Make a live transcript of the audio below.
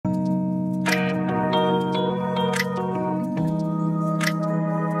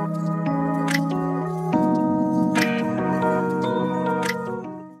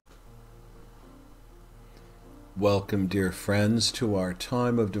welcome, dear friends, to our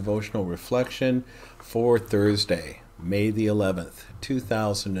time of devotional reflection for Thursday, May the 11th,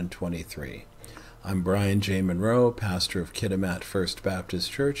 2023. I'm Brian J. Munro, pastor of Kitimat First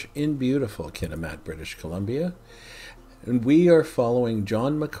Baptist Church in beautiful Kitimat, British Columbia, and we are following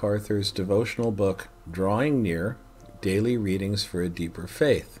John MacArthur's devotional book, Drawing Near, Daily Readings for a Deeper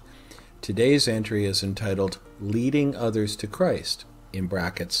Faith. Today's entry is entitled, Leading Others to Christ, in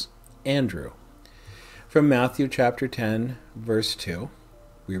brackets, Andrew. From Matthew chapter 10, verse 2,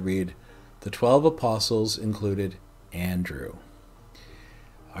 we read, The 12 apostles included Andrew.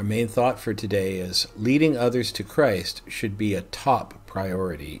 Our main thought for today is leading others to Christ should be a top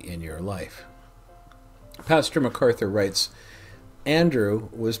priority in your life. Pastor MacArthur writes, Andrew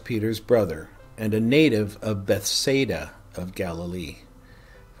was Peter's brother and a native of Bethsaida of Galilee.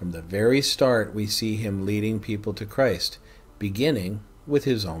 From the very start, we see him leading people to Christ, beginning with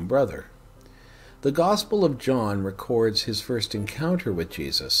his own brother. The Gospel of John records his first encounter with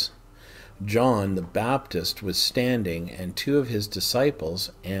Jesus. John the Baptist was standing, and two of his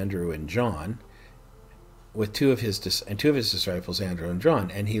disciples, Andrew and John, and two of his disciples, Andrew and John,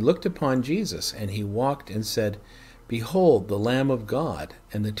 and he looked upon Jesus, and he walked and said, Behold, the Lamb of God.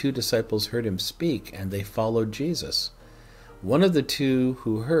 And the two disciples heard him speak, and they followed Jesus. One of the two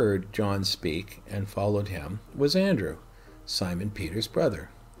who heard John speak and followed him was Andrew, Simon Peter's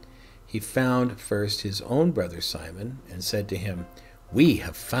brother. He found first his own brother Simon and said to him, We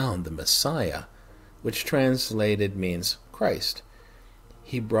have found the Messiah, which translated means Christ.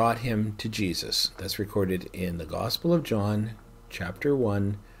 He brought him to Jesus. That's recorded in the Gospel of John, chapter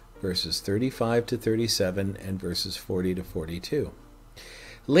 1, verses 35 to 37 and verses 40 to 42.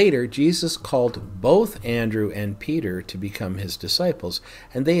 Later, Jesus called both Andrew and Peter to become his disciples,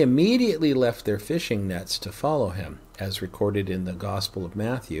 and they immediately left their fishing nets to follow him, as recorded in the Gospel of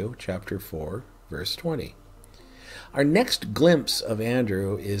Matthew, chapter 4, verse 20. Our next glimpse of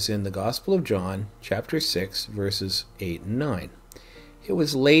Andrew is in the Gospel of John, chapter 6, verses 8 and 9. It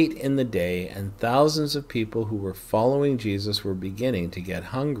was late in the day, and thousands of people who were following Jesus were beginning to get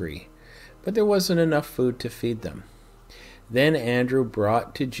hungry, but there wasn't enough food to feed them. Then Andrew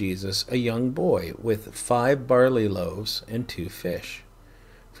brought to Jesus a young boy with 5 barley loaves and 2 fish.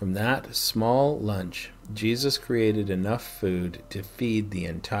 From that small lunch, Jesus created enough food to feed the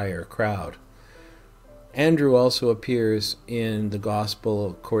entire crowd. Andrew also appears in the Gospel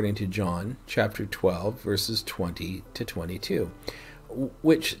according to John, chapter 12, verses 20 to 22,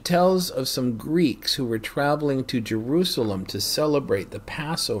 which tells of some Greeks who were traveling to Jerusalem to celebrate the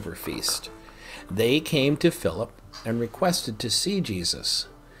Passover feast. They came to Philip and requested to see Jesus.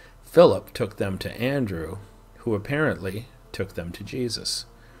 Philip took them to Andrew, who apparently took them to Jesus.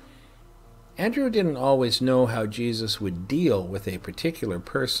 Andrew didn't always know how Jesus would deal with a particular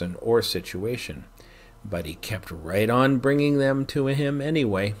person or situation, but he kept right on bringing them to him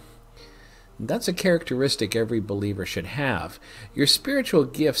anyway. That's a characteristic every believer should have. Your spiritual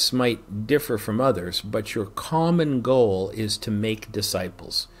gifts might differ from others, but your common goal is to make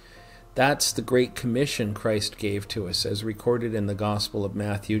disciples. That's the great commission Christ gave to us, as recorded in the Gospel of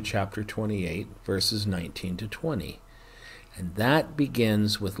Matthew, chapter 28, verses 19 to 20. And that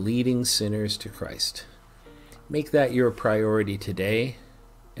begins with leading sinners to Christ. Make that your priority today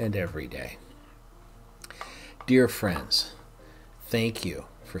and every day. Dear friends, thank you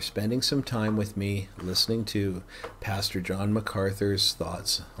for spending some time with me listening to Pastor John MacArthur's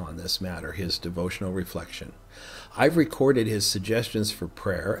thoughts on this matter, his devotional reflection. I've recorded his suggestions for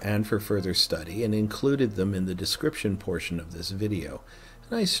prayer and for further study and included them in the description portion of this video.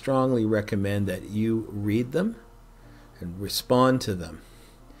 And I strongly recommend that you read them and respond to them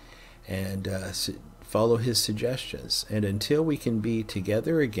and follow his suggestions. And until we can be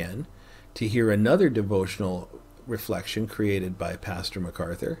together again to hear another devotional reflection created by Pastor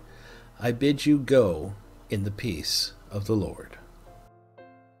MacArthur, I bid you go in the peace of the Lord.